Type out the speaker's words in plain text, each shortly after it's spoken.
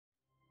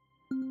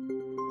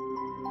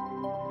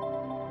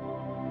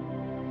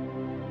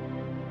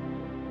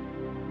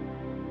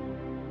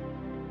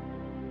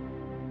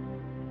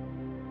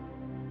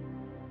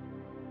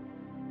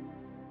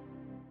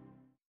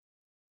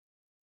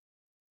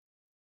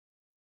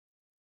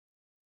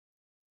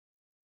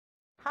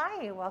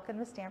Hi, welcome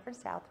to Stanford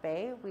South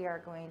Bay. We are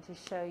going to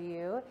show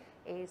you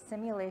a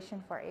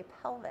simulation for a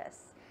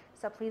pelvis.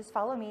 So please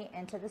follow me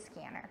into the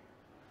scanner.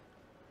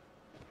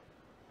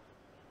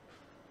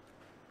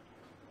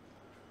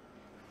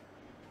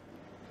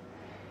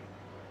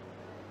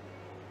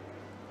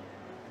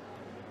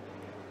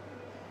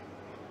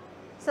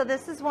 So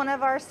this is one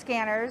of our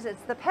scanners.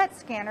 It's the PET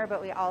scanner,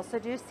 but we also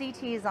do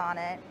CTs on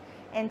it.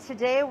 And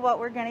today what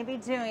we're going to be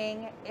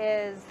doing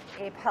is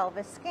a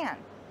pelvis scan.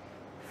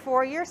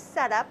 For your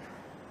setup,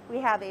 we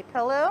have a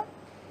pillow,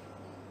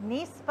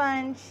 knee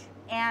sponge,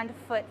 and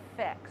foot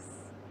fix.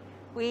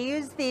 We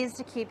use these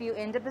to keep you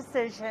into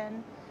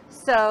position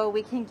so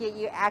we can get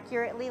you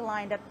accurately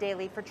lined up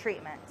daily for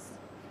treatments.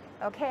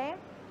 Okay?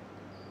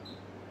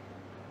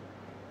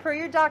 Per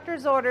your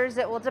doctor's orders,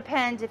 it will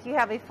depend if you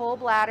have a full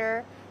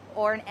bladder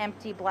or an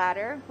empty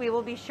bladder. We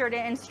will be sure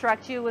to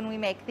instruct you when we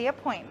make the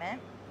appointment.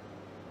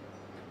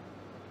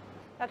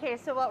 Okay,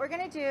 so what we're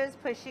going to do is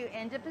push you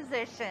into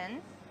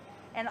position.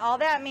 And all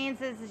that means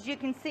is, as you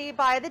can see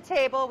by the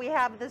table, we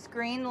have this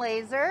green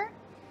laser.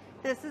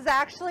 This is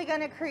actually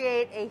going to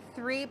create a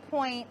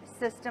 3-point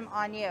system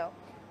on you.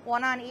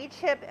 One on each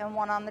hip and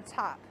one on the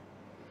top.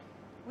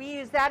 We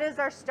use that as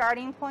our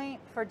starting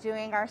point for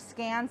doing our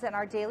scans and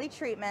our daily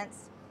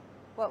treatments.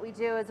 What we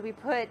do is we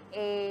put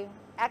a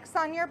X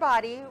on your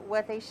body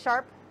with a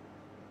Sharpie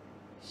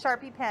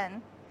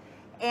pen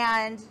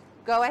and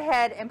go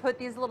ahead and put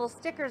these little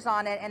stickers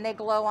on it, and they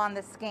glow on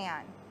the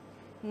scan.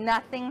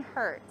 Nothing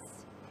hurts.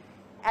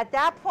 At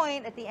that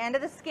point, at the end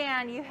of the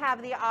scan, you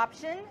have the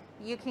option.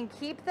 You can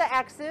keep the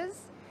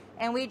X's,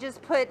 and we just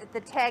put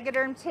the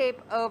Tegaderm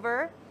tape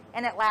over,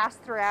 and it lasts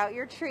throughout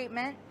your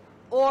treatment.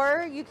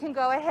 Or you can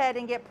go ahead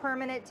and get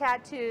permanent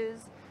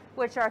tattoos,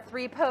 which are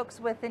 3 pokes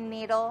with a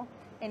needle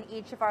in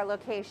each of our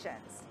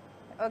locations.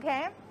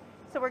 Okay?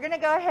 So we're going to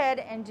go ahead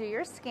and do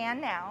your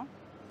scan now.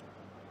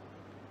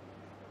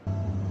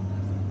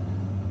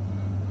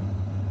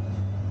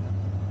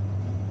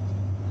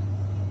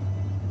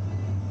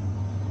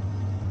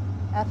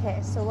 Okay,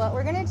 so what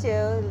we're going to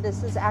do,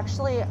 this is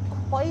actually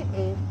quite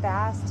a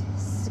fast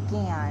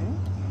scan.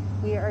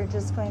 We are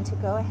just going to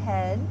go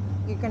ahead.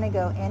 You're going to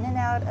go in and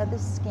out of the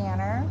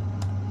scanner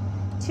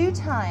 2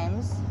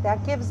 times.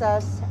 That gives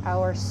us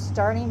our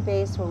starting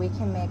base where we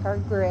can make our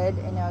grid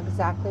and know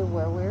exactly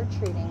where we're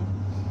treating.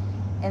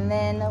 And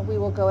then we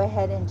will go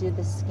ahead and do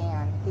the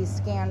scan. These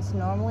scans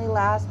normally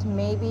last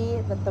maybe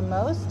at the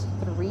most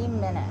 3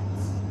 minutes.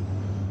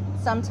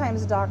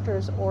 Sometimes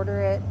doctors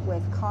order it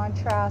with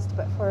contrast,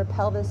 but for a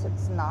pelvis,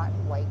 it's not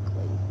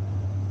likely.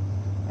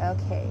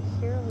 Okay,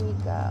 here we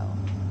go.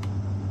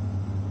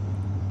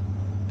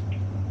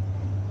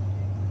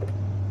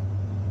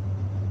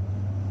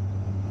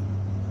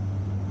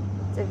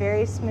 It's a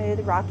very smooth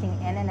rocking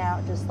in and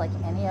out, just like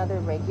any other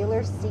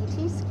regular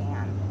CT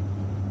scan.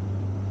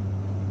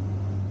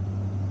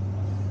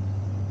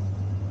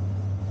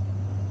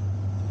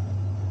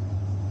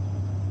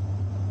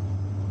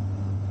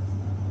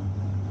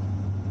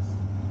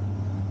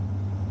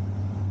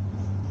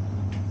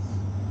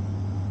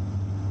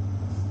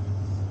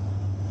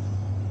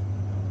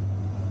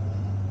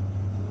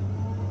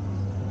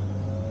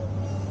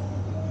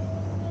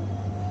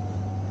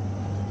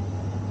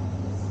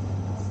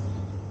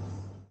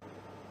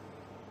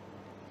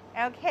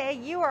 Okay,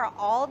 you are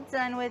all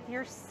done with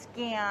your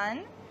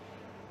scan.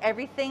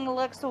 Everything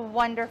looks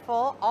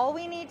wonderful. All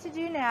we need to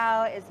do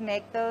now is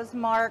make those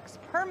marks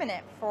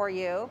permanent for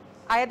you,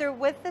 either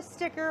with the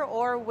sticker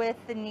or with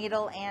the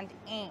needle and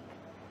ink.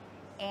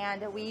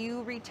 And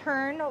you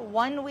return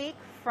 1 week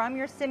from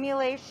your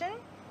simulation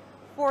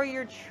for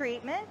your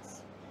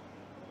treatment,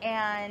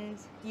 and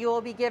you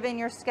will be given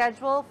your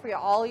schedule for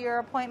all your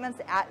appointments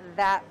at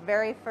that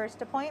very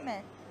first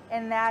appointment.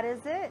 And that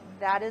is it.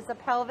 That is a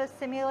pelvis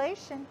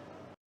simulation.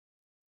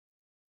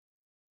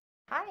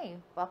 Hi,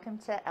 welcome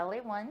to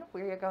LA1,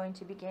 where you're going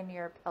to begin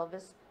your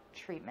pelvis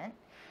treatment.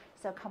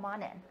 So come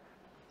on in.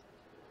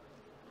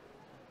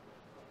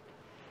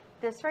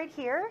 This right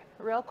here,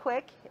 real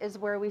quick, is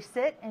where we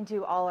sit and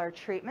do all our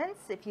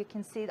treatments. If you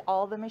can see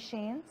all the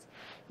machines,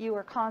 you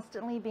are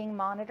constantly being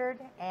monitored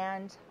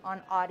and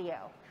on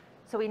audio.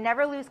 So we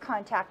never lose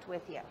contact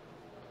with you.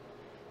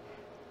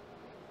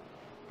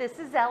 This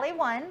is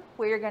LA1,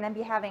 where you're going to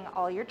be having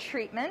all your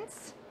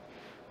treatments.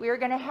 We are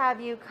going to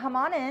have you come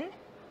on in,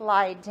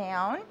 lie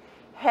down,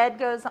 head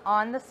goes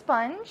on the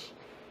sponge,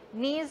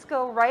 knees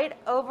go right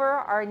over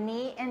our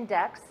knee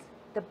index,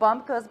 the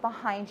bump goes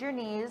behind your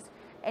knees,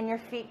 and your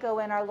feet go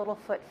in our little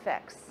foot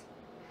fix.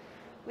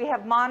 We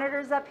have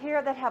monitors up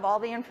here that have all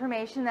the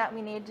information that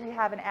we need to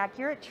have an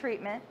accurate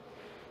treatment.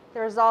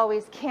 There's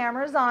always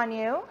cameras on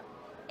you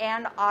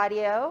and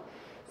audio,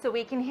 so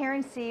we can hear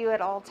and see you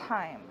at all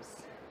times.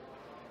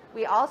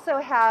 We also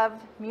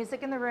have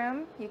music in the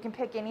room. You can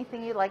pick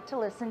anything you'd like to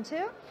listen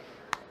to,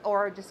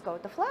 or just go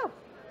with the flow.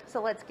 So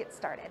let's get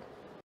started.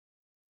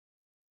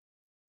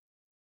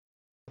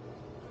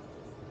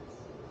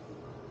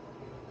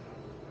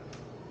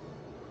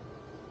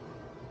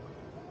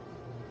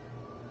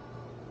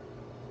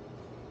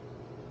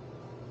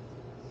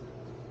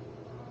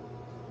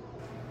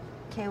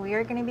 Okay, we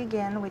are going to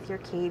begin with your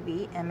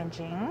KV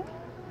imaging.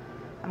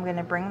 I'm going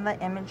to bring the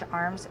image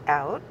arms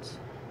out.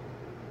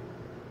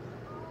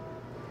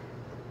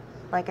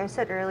 Like I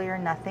said earlier,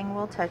 nothing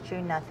will touch you,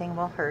 nothing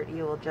will hurt.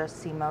 You will just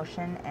see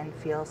motion and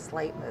feel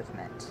slight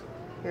movement.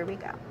 Here we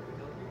go.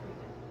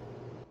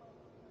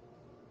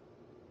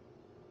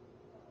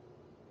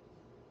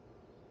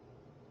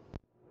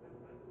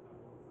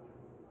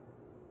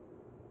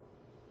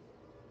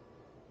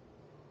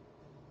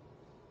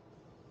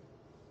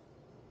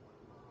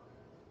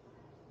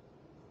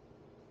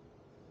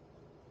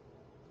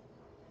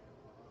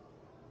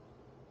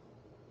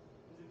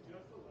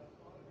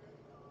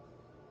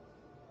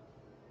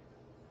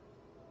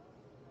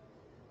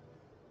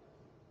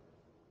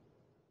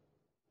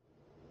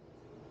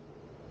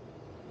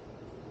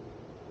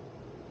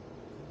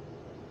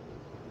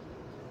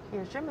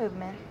 Here's your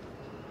movement.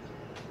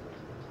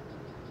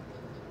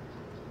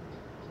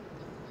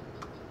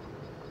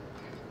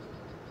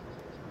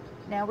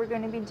 Now we're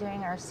going to be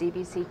doing our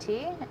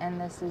CBCT, and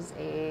this is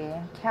a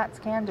CAT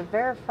scan to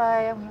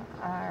verify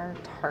our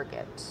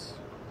target.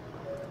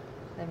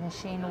 The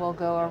machine will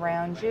go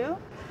around you.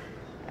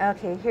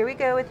 Okay, here we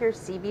go with your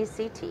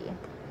CBCT.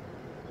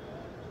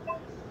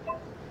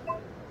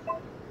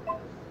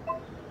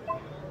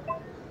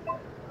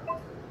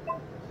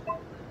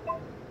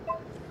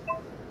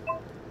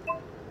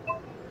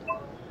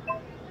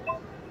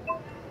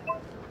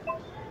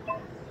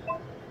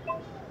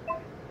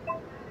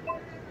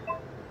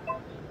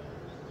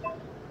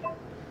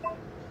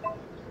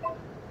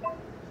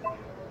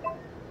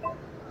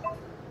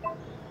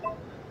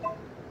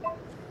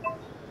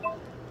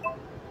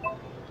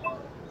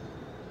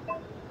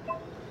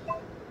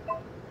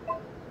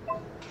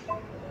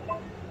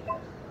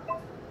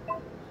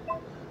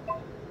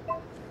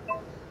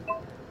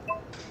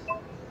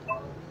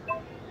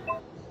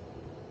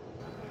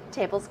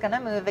 Table's gonna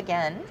move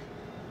again.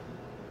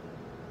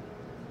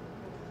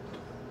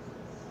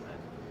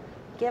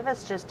 Give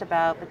us just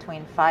about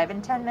between 5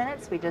 and 10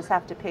 minutes. We just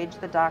have to page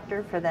the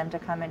doctor for them to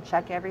come and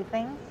check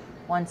everything.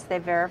 Once they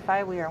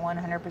verify we are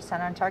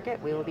 100% on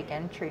target, we will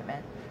begin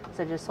treatment.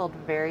 So just hold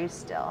very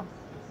still.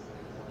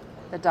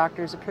 The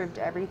doctor's approved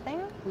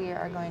everything. We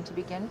are going to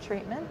begin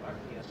treatment.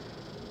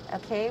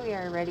 Okay, we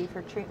are ready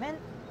for treatment.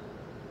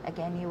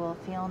 Again, you will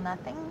feel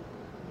nothing.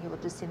 You will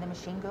just see the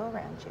machine go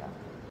around you.